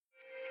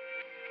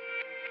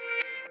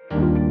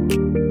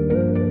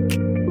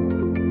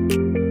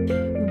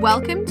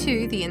Welcome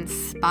to the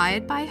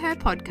Inspired by Her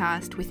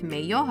podcast with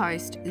me, your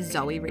host,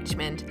 Zoe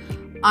Richmond.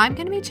 I'm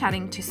going to be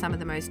chatting to some of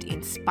the most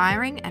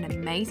inspiring and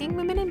amazing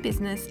women in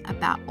business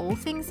about all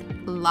things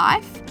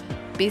life,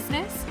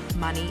 business,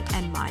 money,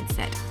 and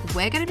mindset.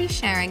 We're going to be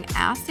sharing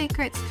our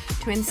secrets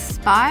to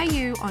inspire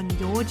you on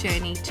your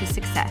journey to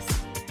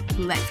success.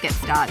 Let's get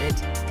started.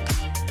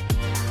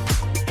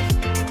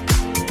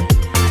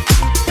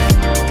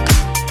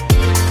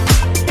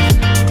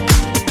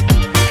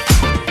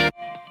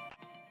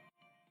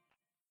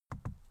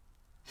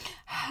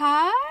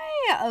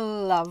 Hi,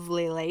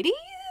 lovely ladies.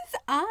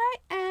 I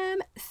am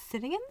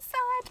sitting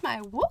inside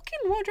my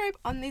walk-in wardrobe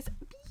on this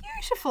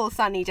beautiful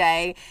sunny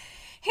day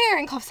here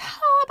in Coffs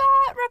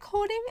Harbour,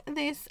 recording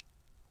this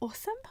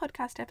awesome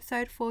podcast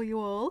episode for you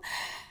all.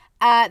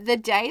 The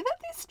day that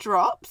this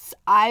drops,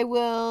 I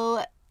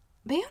will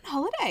be on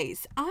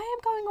holidays. I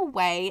am going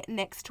away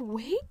next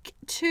week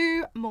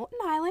to Moreton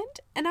Island,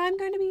 and I'm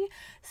going to be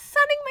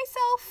sunning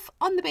myself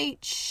on the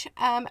beach,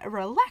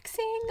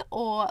 relaxing,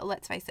 or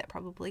let's face it,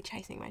 probably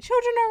chasing my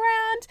children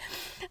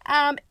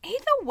around.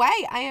 Either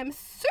way, I am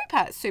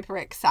super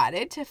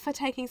excited for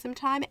taking some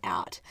time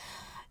out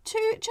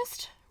to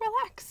just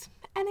relax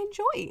and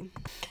enjoy.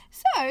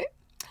 So I am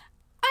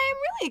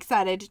really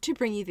excited to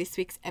bring you this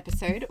week's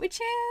episode,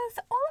 which is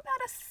all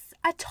about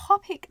a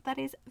topic that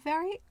is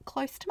very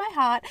close to my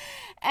heart,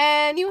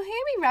 and you'll hear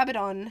me rabbit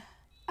on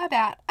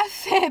about a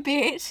fair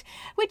bit,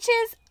 which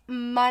is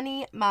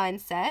money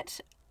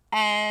mindset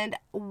and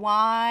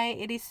why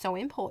it is so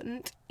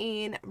important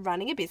in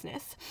running a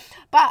business.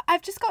 But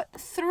I've just got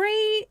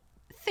 3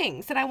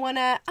 things that I want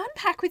to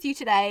unpack with you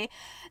today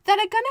that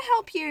are going to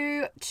help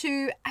you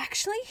to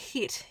actually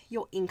hit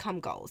your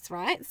income goals,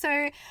 right?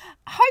 So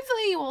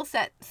hopefully you will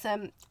set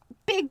some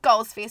big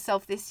goals for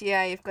yourself this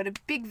year. You've got a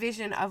big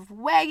vision of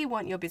where you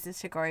want your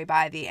business to grow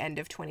by the end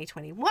of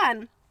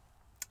 2021.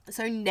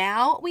 So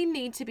now we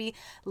need to be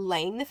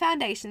laying the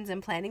foundations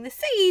and planting the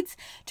seeds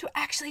to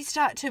actually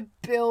start to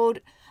build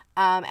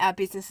our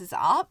businesses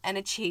up and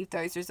achieve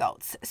those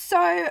results. So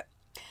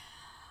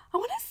I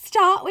want to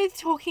start with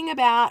talking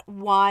about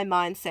why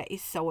mindset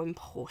is so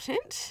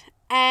important.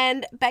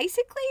 And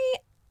basically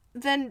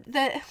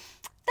the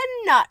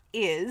nut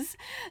is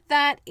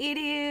that it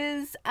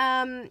is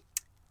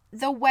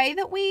the way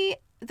that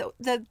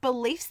the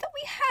beliefs that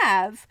we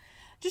have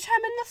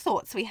determine the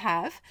thoughts we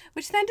have,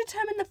 which then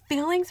determine the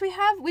feelings we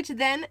have, which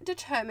then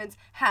determines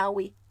how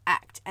we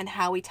act and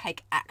how we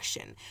take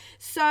action.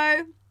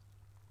 So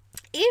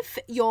if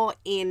you're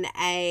in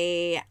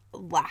a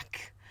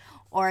lack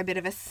or a bit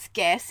of a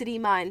scarcity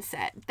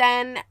mindset,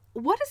 then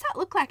what does that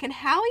look like and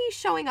how are you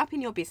showing up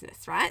in your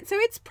business, right? So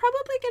it's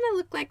probably going to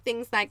look like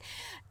things like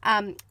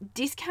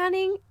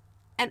discounting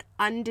and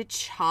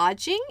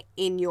undercharging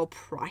in your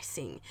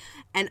pricing,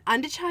 and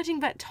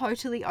undercharging but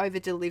totally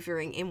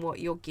over-delivering in what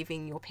you're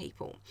giving your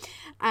people.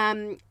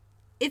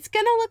 It's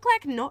going to look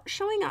like not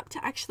showing up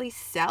to actually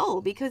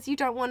sell because you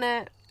don't want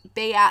to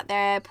be out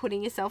there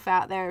putting yourself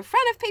out there in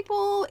front of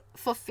people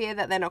for fear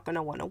that they're not going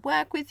to want to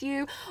work with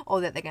you,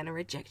 or that they're going to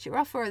reject your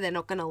offer, or they're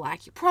not going to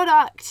like your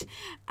product.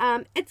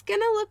 It's going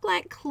to look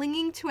like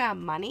clinging to our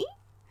money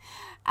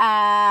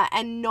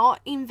and not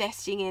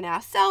investing in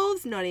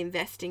ourselves, not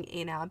investing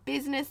in our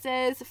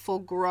businesses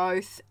for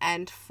growth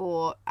and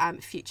for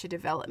future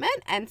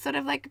development, and sort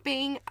of like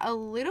being a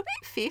little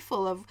bit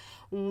fearful of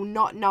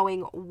not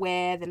knowing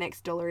where the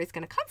next dollar is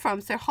going to come from.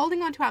 So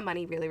holding on to our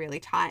money really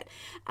tight.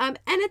 And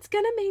it's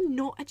going to mean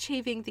not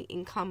achieving the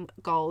income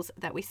goals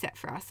that we set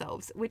for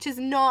ourselves, which is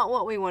not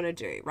what we want to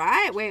do,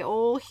 right? We're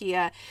all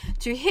here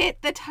to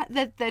hit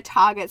the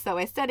targets that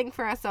we're setting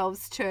for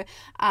ourselves, to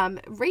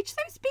reach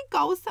those big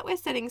goals that we're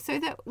setting so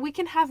that we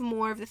can have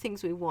more of the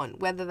things we want,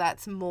 whether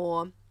that's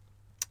more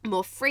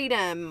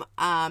freedom,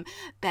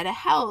 better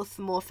health,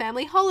 more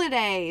family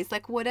holidays,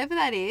 like whatever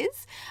that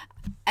is.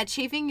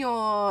 Achieving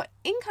your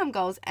income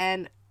goals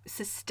and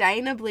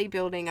sustainably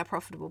building a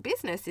profitable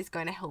business is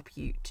going to help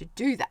you to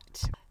do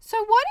that.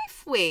 So what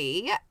if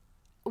we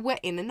were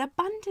in an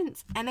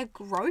abundance and a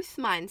growth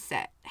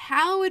mindset?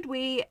 How would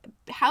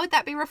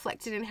that be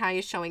reflected in how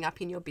you're showing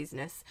up in your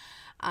business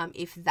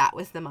if that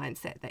was the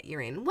mindset that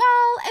you're in?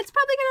 Well, it's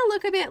probably going to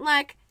look a bit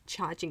like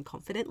charging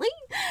confidently,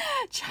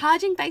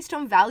 charging based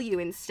on value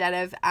instead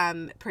of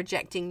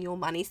projecting your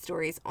money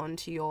stories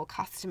onto your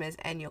customers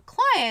and your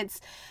clients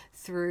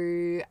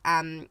through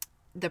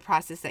the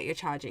prices that you're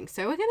charging.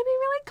 So we're going to be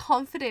really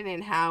confident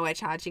in how we're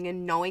charging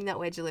and knowing that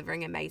we're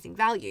delivering amazing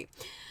value.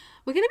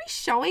 We're going to be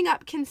showing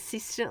up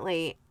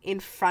consistently in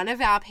front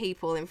of our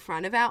people, in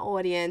front of our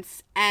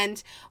audience,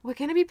 and we're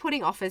going to be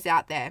putting offers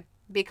out there,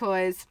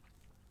 because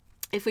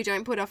if we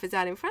don't put offers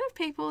out in front of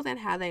people, then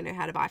how do they know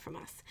how to buy from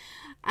us?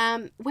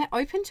 We're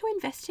open to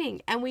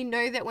investing, and we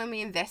know that when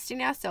we invest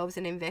in ourselves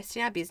and invest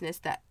in our business,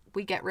 that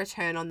we get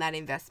return on that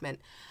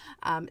investment.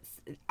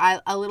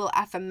 A little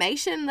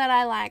affirmation that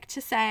I like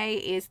to say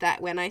is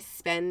that when I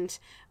spend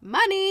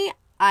money,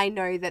 I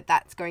know that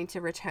that's going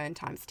to return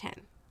times 10.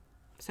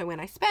 So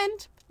when I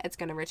spend, it's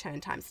going to return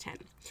times 10. And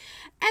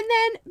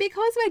then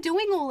because we're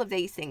doing all of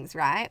these things,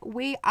 right,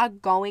 we are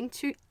going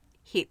to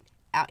hit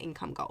our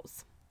income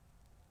goals.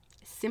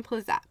 Simple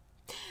as that.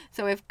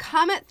 So we've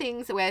come at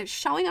things, we're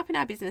showing up in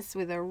our business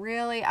with a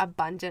really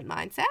abundant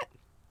mindset,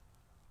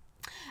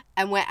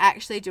 and we're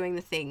actually doing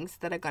the things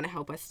that are going to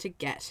help us to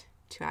get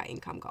to our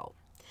income goal.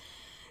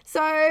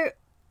 So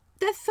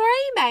the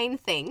three main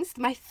things,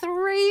 my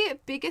three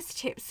biggest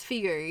tips for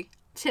you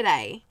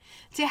today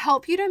to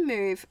help you to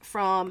move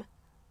from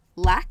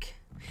lack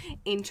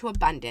into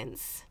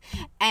abundance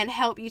and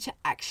help you to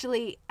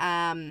actually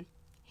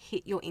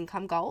hit your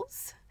income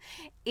goals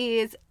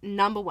is,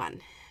 number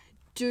one,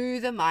 do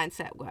the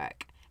mindset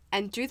work.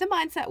 And do the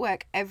mindset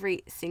work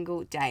every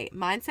single day.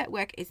 Mindset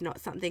work is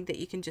not something that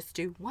you can just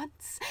do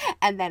once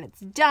and then it's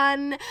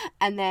done.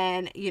 And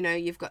then,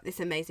 you've got this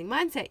amazing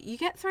mindset. You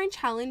get thrown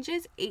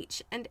challenges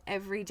each and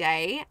every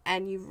day,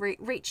 and you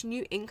reach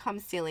new income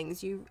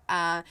ceilings. You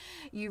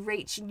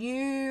reach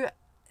new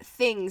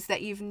things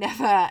that you've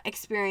never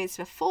experienced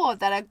before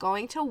that are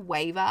going to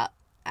waver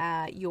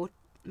your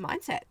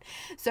mindset.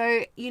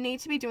 So you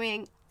need to be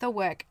doing the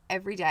work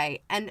every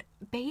day and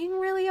being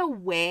really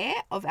aware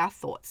of our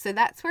thoughts. So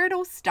that's where it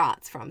all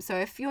starts from. So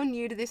if you're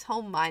new to this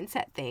whole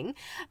mindset thing,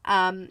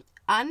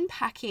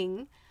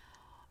 unpacking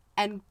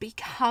and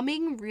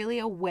becoming really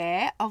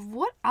aware of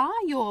what are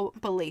your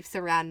beliefs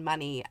around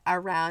money,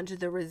 around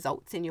the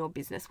results in your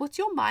business. What's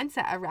your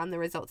mindset around the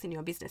results in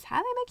your business? How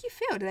do they make you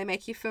feel? Do they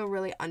make you feel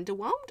really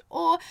underwhelmed,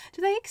 or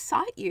do they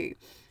excite you?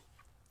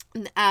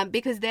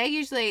 Because they're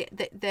usually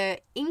the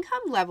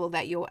income level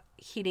that you're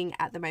hitting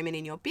at the moment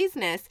in your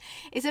business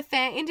is a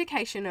fair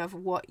indication of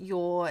what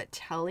you're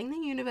telling the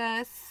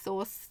universe,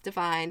 source,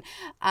 divine,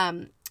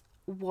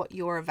 what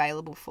you're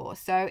available for.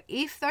 So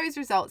if those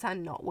results are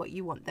not what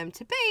you want them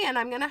to be, and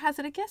I'm going to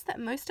hazard a guess that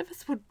most of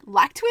us would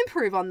like to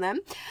improve on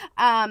them,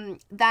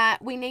 that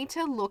we need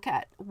to look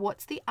at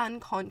what's the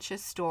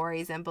unconscious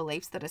stories and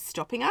beliefs that are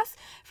stopping us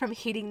from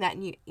hitting that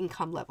new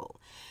income level.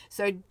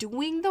 So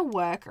doing the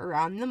work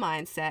around the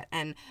mindset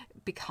and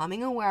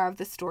becoming aware of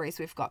the stories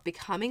we've got,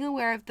 becoming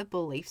aware of the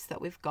beliefs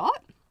that we've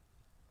got,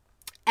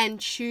 and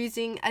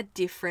choosing a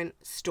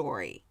different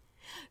story.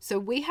 So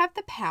we have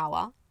the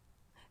power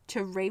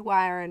to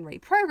rewire and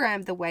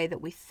reprogram the way that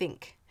we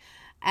think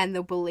and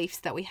the beliefs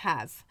that we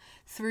have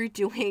through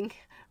doing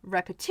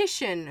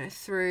repetition,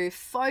 through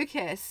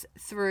focus,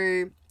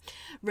 through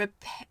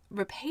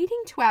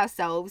repeating to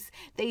ourselves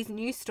these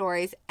new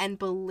stories and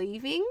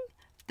believing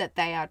that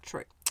they are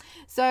true.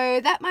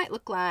 So that might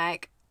look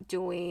like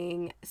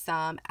doing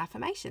some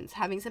affirmations,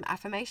 having some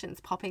affirmations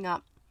popping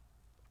up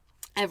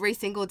every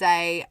single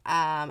day,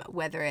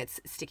 whether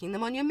it's sticking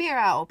them on your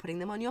mirror or putting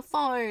them on your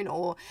phone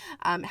or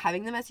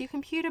having them as your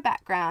computer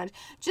background,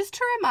 just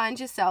to remind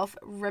yourself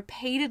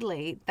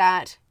repeatedly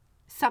that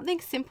something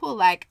simple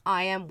like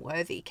I am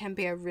worthy can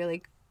be a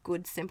really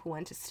good simple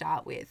one to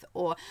start with,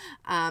 or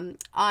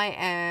I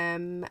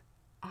am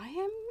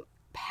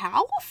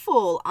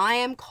powerful, I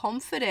am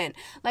confident.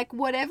 Like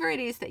whatever it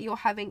is that you're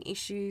having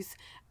issues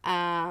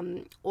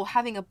or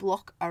having a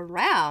block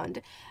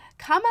around,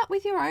 come up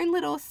with your own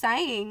little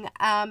saying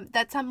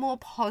that's a more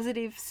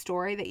positive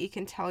story that you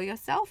can tell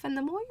yourself. And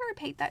the more you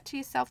repeat that to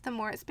yourself, the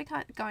more it's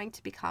going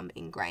to become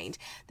ingrained.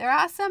 There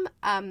are some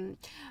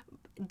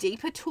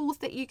deeper tools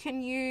that you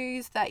can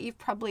use that you've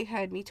probably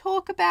heard me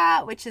talk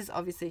about, which is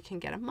obviously you can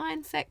get a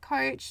mindset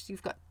coach.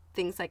 You've got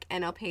things like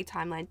NLP,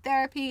 timeline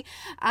therapy,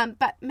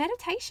 but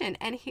meditation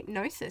and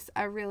hypnosis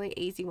are really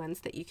easy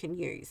ones that you can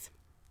use.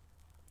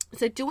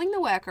 So doing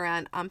the work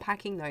around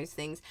unpacking those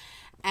things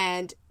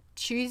and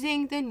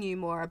choosing the new,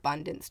 more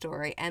abundant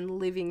story and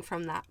living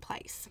from that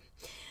place.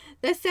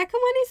 The second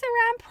one is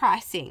around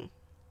pricing,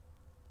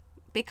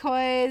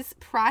 because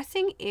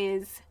pricing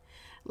is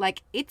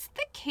it's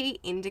the key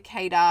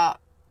indicator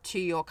to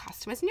your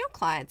customers and your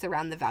clients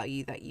around the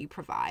value that you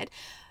provide.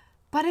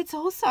 But it's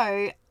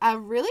also a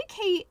really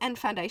key and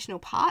foundational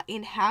part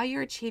in how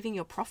you're achieving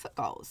your profit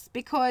goals,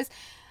 because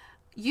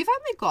you've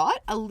only got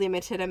a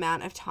limited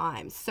amount of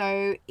time.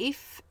 So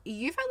if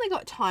you've only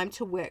got time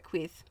to work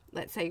with,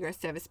 let's say you're a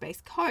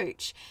service-based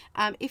coach,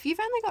 if you've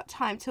only got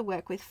time to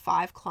work with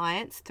 5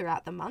 clients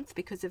throughout the month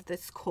because of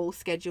this call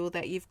schedule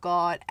that you've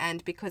got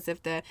and because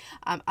of the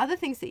other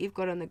things that you've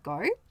got on the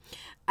go,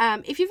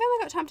 if you've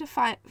only got time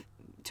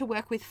to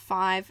work with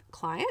 5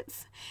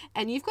 clients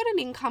and you've got an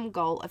income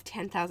goal of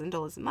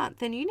 $10,000 a month,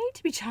 then you need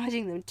to be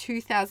charging them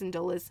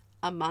 $2,000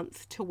 a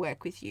month to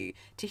work with you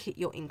to hit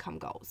your income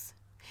goals,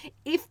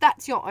 if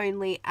that's your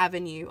only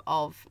avenue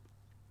of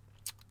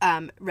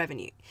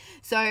revenue.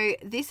 So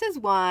this is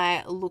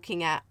why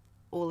looking at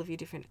all of your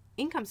different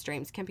income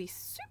streams can be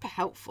super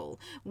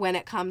helpful when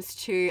it comes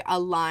to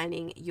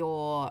aligning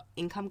your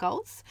income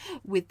goals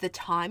with the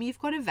time you've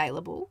got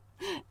available,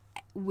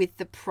 with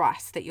the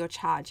price that you're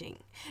charging.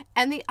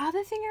 And the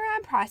other thing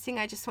around pricing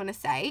I just want to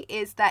say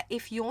is that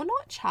if you're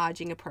not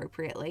charging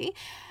appropriately,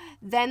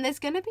 then there's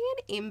going to be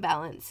an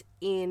imbalance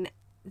in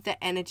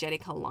the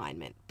energetic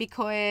alignment,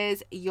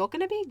 because you're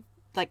going to be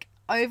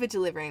over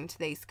delivering to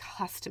these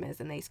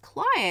customers and these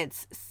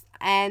clients,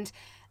 and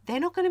they're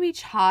not going to be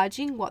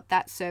charging what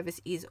that service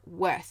is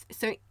worth.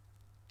 So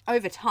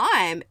over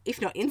time,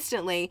 if not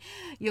instantly,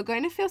 you're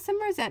going to feel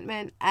some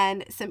resentment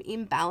and some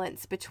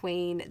imbalance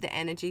between the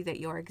energy that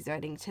you're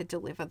exerting to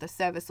deliver the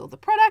service or the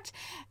product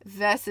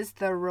versus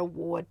the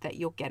reward that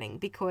you're getting,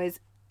 because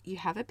you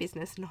have a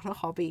business, not a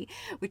hobby,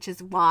 which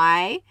is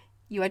why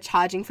you are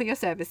charging for your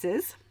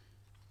services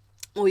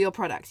or your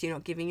products. You're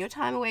not giving your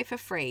time away for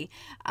free.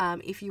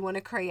 If you want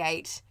to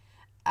create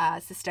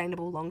a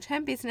sustainable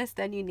long-term business,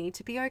 then you need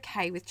to be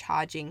okay with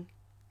charging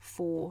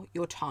for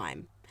your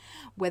time.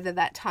 Whether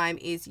that time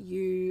is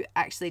you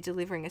actually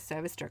delivering a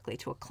service directly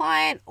to a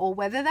client, or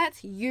whether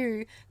that's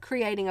you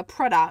creating a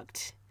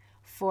product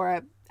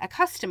for a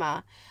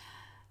customer,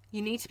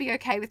 you need to be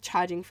okay with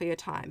charging for your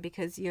time,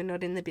 because you're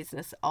not in the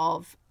business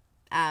of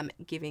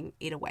giving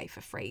it away for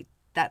free.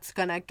 That's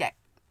going to get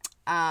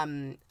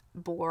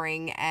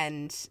boring,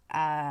 and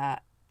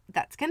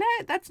that's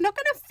not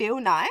going to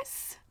feel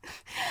nice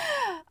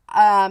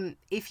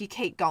if you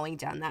keep going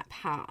down that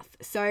path.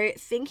 So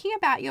thinking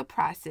about your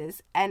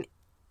prices, and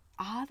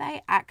are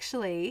they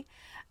actually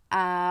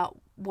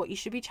what you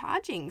should be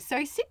charging?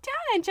 So sit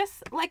down and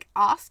just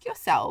ask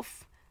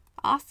yourself,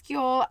 ask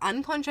your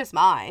unconscious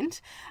mind,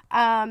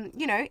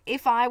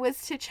 if I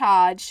was to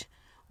charge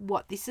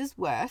what this is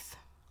worth,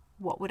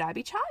 what would I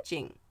be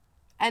charging?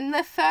 And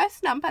the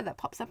first number that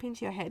pops up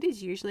into your head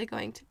is usually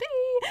going to be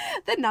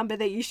the number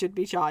that you should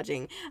be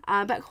charging.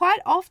 But quite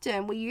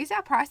often we use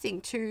our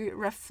pricing to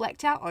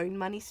reflect our own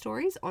money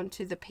stories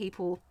onto the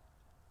people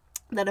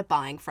that are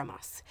buying from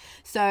us.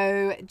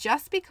 So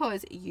just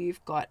because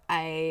you've got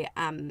a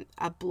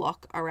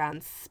block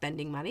around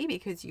spending money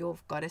because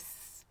you've got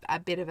a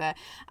bit of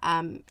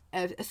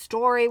a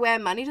story where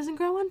money doesn't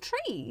grow on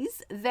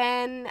trees,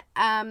 then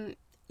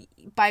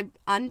by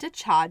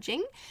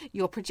undercharging,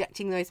 you're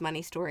projecting those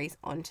money stories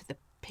onto the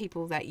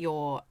people that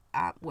you're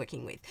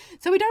working with.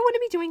 So we don't want to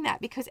be doing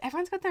that, because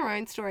everyone's got their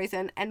own stories,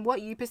 and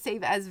what you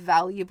perceive as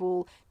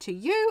valuable to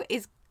you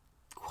is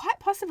quite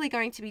possibly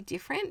going to be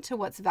different to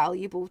what's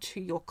valuable to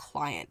your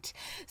client.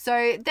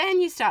 So then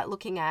you start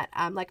looking at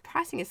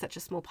pricing is such a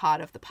small part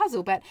of the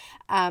puzzle, but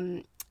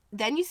then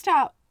you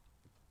start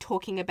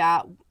talking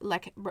about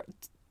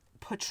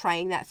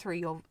portraying that through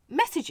your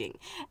messaging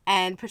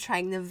and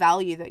portraying the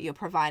value that you're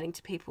providing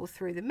to people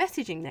through the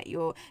messaging that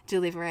you're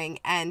delivering,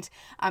 and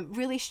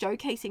really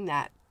showcasing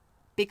that,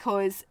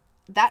 because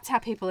that's how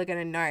people are going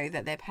to know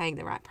that they're paying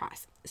the right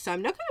price. So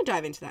I'm not going to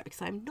dive into that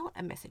because I'm not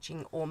a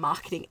messaging or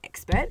marketing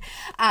expert.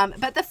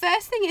 But the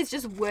first thing is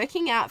just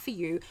working out for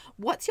you,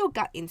 what's your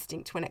gut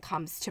instinct when it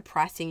comes to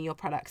pricing your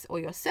products or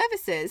your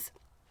services?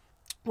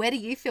 Where do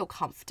you feel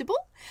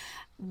comfortable?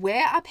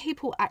 Where are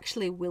people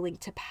actually willing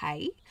to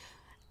pay?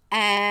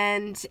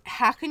 And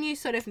how can you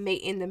sort of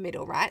meet in the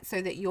middle, right?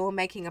 So that you're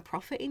making a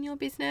profit in your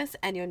business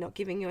and you're not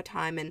giving your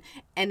time and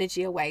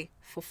energy away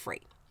for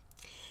free.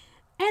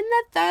 And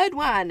the third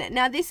one,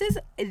 now this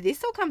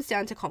all comes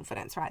down to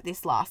confidence, right?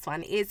 This last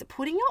one is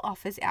putting your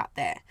offers out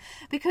there,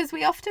 because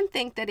we often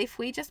think that if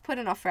we just put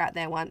an offer out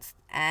there once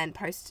and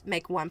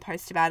make one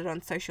post about it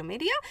on social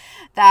media,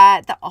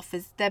 that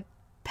the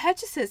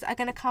purchasers are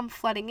going to come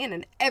flooding in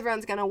and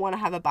everyone's going to want to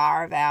have a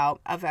bar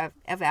of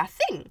our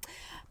thing.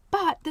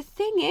 But the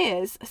thing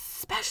is,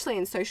 especially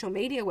in social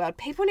media world,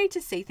 people need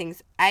to see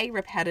things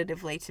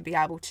repetitively to be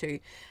able to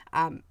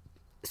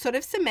sort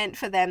of cement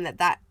for them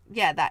that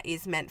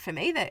is meant for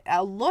me. That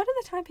a lot of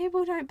the time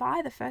people don't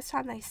buy the first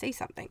time they see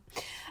something.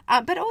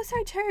 But also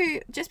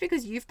too, just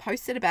because you've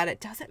posted about it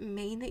doesn't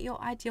mean that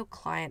your ideal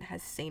client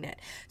has seen it.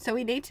 So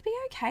we need to be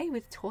okay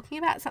with talking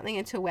about something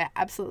until we're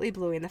absolutely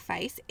blue in the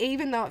face,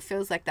 even though it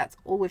feels like that's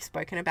all we've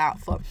spoken about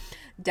for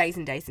days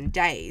and days and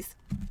days.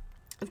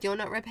 If you're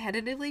not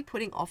repetitively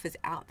putting offers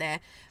out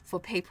there for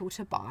people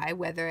to buy,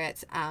 whether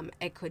it's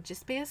it could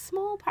just be a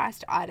small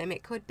priced item,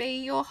 it could be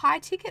your high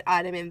ticket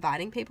item,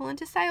 inviting people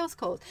into sales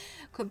calls,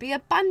 could be a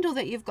bundle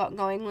that you've got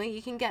going where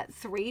you can get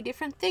 3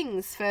 different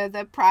things for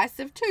the price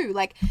of 2.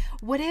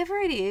 Whatever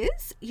it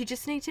is, you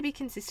just need to be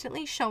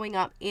consistently showing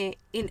up in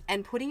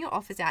and putting your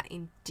offers out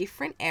in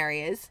different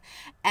areas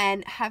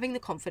and having the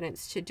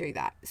confidence to do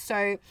that.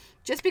 So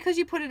just because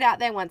you put it out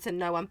there once and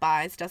no one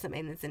buys doesn't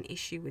mean there's an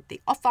issue with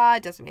the offer,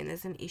 doesn't mean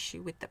there's an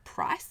issue with the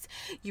price.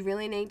 You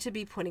really need to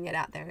be putting it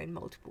out there in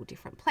multiple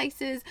different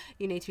places.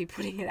 You need to be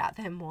putting it out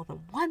there more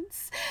than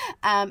once.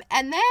 And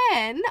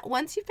then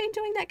once you've been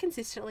doing that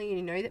consistently,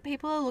 you know that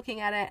people are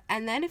looking at it,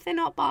 and then if they're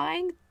not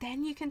buying,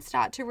 then you can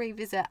start to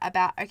revisit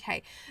about,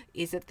 okay,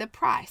 is it the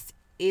price?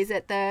 Is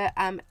it the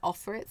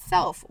offer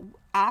itself?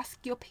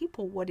 Ask your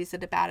people, what is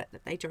it about it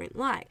that they don't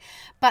like?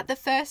 But the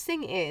first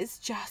thing is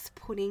just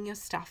putting your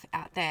stuff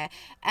out there.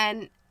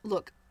 And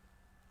look,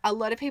 a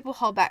lot of people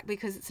hold back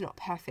because it's not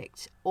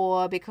perfect,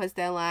 or because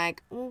they're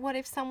like, well, what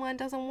if someone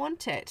doesn't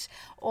want it?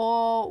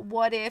 Or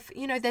what if,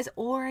 there's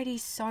already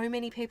so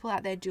many people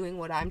out there doing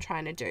what I'm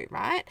trying to do,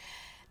 right?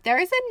 There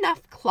is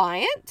enough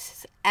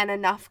clients and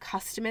enough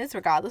customers,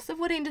 regardless of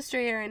what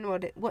industry you're in,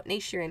 what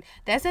niche you're in.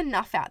 There's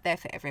enough out there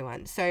for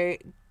everyone. So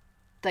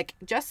let's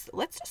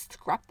just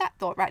scrap that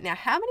thought right now.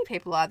 How many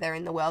people are there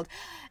in the world?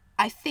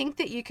 I think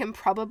that you can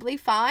probably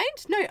find,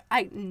 no,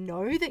 I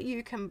know that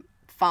you can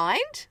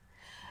find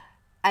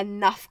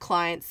enough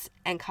clients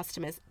and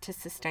customers to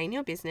sustain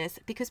your business,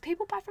 because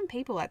people buy from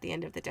people at the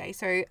end of the day.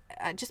 So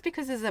just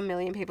because there's a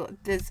million people,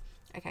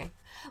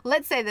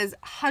 let's say there's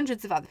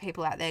hundreds of other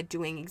people out there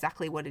doing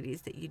exactly what it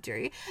is that you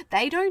do.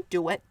 They don't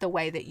do it the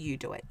way that you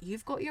do it.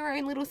 You've got your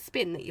own little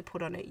spin that you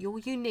put on it. You're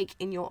unique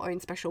in your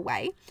own special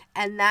way.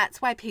 And that's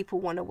why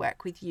people want to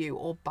work with you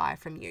or buy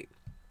from you.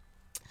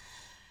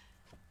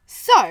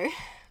 So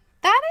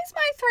that is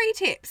my 3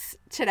 tips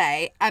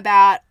today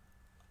about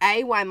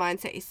why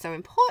mindset is so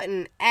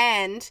important,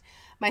 and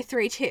my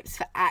 3 tips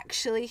for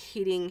actually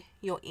hitting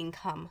your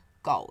income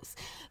goals,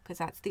 because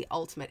that's the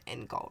ultimate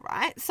end goal,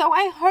 right? So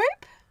I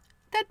hope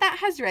that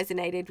has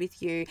resonated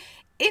with you.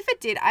 If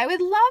it did, I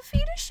would love for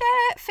you to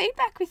share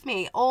feedback with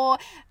me, or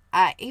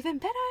even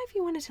better, if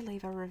you wanted to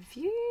leave a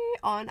review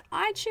on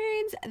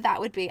iTunes, that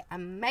would be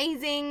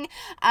amazing.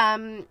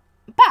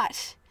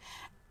 But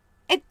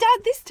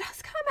this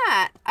does come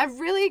at a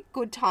really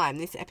good time,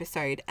 this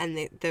episode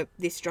and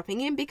this dropping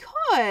in,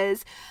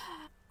 because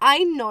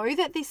I know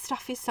that this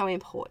stuff is so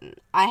important.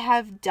 I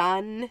have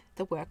done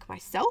the work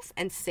myself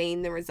and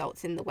seen the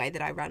results in the way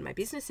that I run my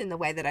business, in the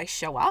way that I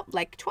show up.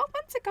 Like 12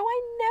 months ago,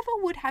 I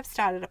never would have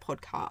started a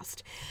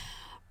podcast.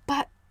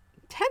 But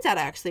turns out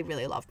I actually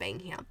really love being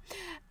here.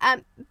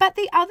 But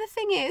the other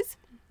thing is,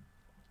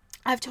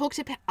 I've talked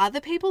to other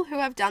people who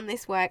have done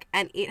this work,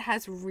 and it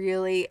has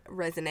really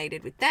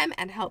resonated with them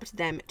and helped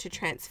them to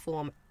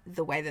transform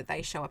the way that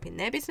they show up in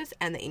their business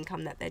and the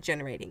income that they're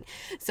generating.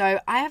 So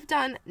I have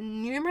done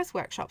numerous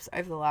workshops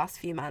over the last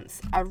few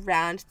months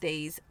around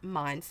these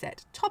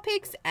mindset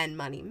topics and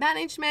money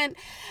management,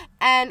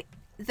 and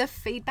the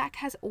feedback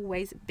has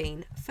always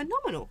been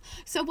phenomenal.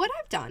 So what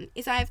I've done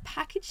is I've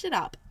packaged it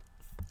up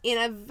in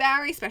a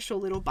very special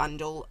little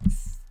bundle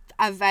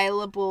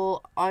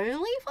available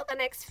only for the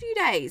next few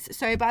days.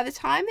 So by the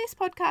time this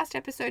podcast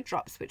episode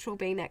drops, which will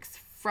be next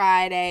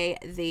Friday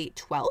the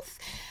 12th,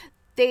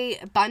 the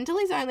bundle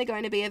is only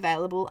going to be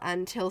available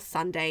until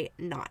Sunday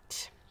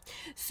night.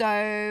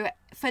 So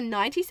for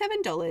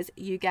 $97,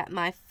 you get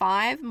my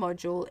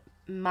 5-module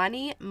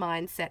Money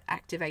Mindset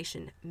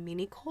Activation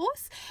mini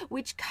course,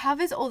 which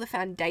covers all the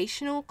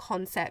foundational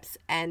concepts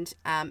and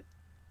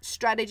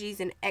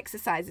strategies and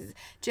exercises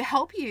to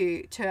help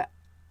you to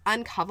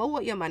uncover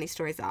what your money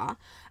stories are,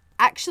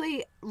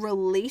 actually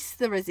release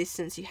the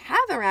resistance you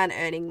have around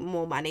earning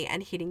more money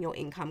and hitting your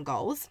income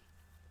goals.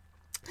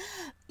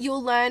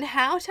 You'll learn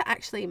how to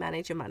actually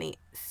manage your money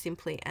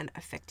simply and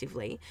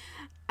effectively.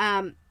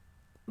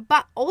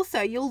 But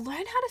also you'll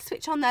learn how to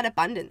switch on that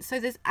abundance. So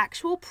there's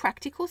actual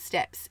practical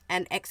steps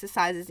and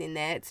exercises in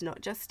there. It's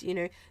not just,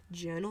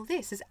 journal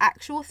this. There's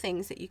actual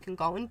things that you can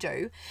go and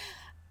do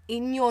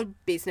in your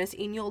business,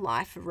 in your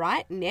life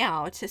right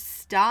now, to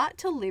start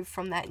to live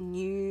from that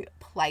new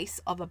place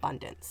of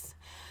abundance.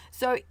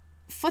 So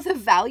for the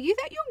value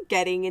that you're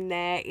getting in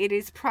there, it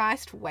is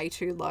priced way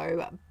too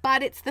low,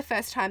 but it's the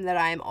first time that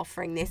I am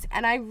offering this,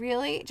 and I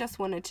really just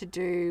wanted to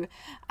do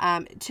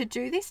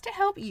this to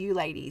help you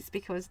ladies,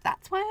 because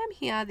that's why I'm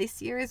here.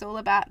 This year is all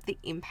about the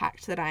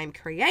impact that I'm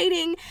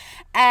creating,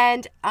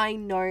 and I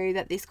know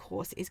that this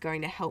course is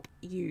going to help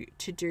you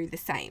to do the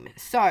same.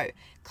 So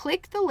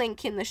click the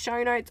link in the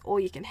show notes, or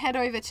you can head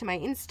over to my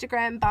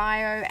Instagram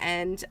bio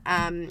and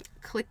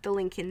click the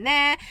link in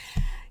there.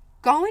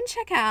 Go and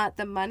check out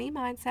the Money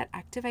Mindset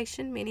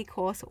Activation mini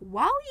course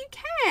while you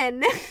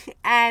can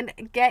and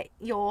get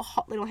your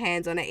hot little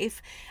hands on it.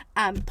 If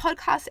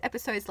podcast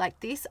episodes like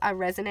this are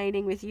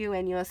resonating with you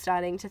and you're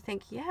starting to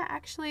think, yeah,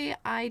 actually,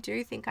 I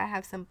do think I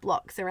have some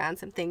blocks around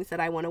some things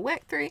that I want to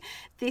work through,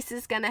 this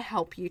is going to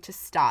help you to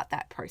start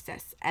that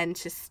process and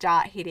to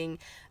start hitting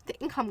the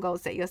income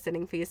goals that you're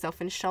setting for yourself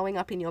and showing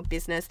up in your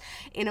business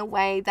in a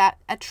way that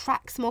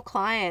attracts more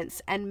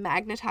clients and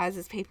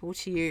magnetizes people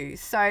to you.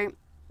 So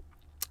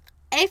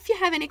if you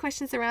have any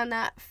questions around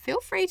that,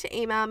 feel free to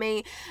email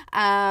me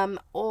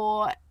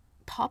or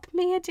pop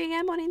me a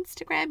DM on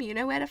Instagram. You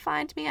know where to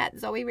find me at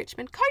Zoe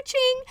Richmond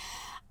Coaching.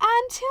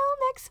 Until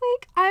next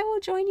week, I will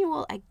join you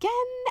all again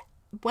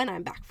when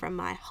I'm back from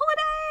my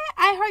holiday.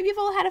 I hope you've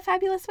all had a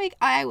fabulous week.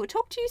 I will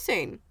talk to you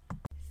soon.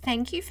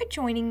 Thank you for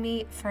joining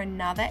me for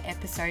another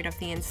episode of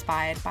the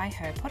Inspired by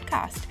Her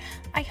podcast.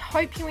 I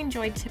hope you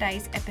enjoyed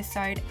today's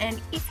episode,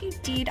 and if you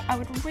did, I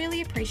would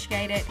really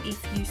appreciate it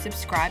if you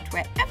subscribed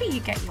wherever you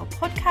get your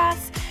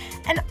podcasts,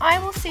 and I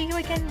will see you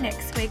again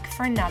next week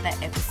for another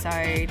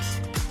episode.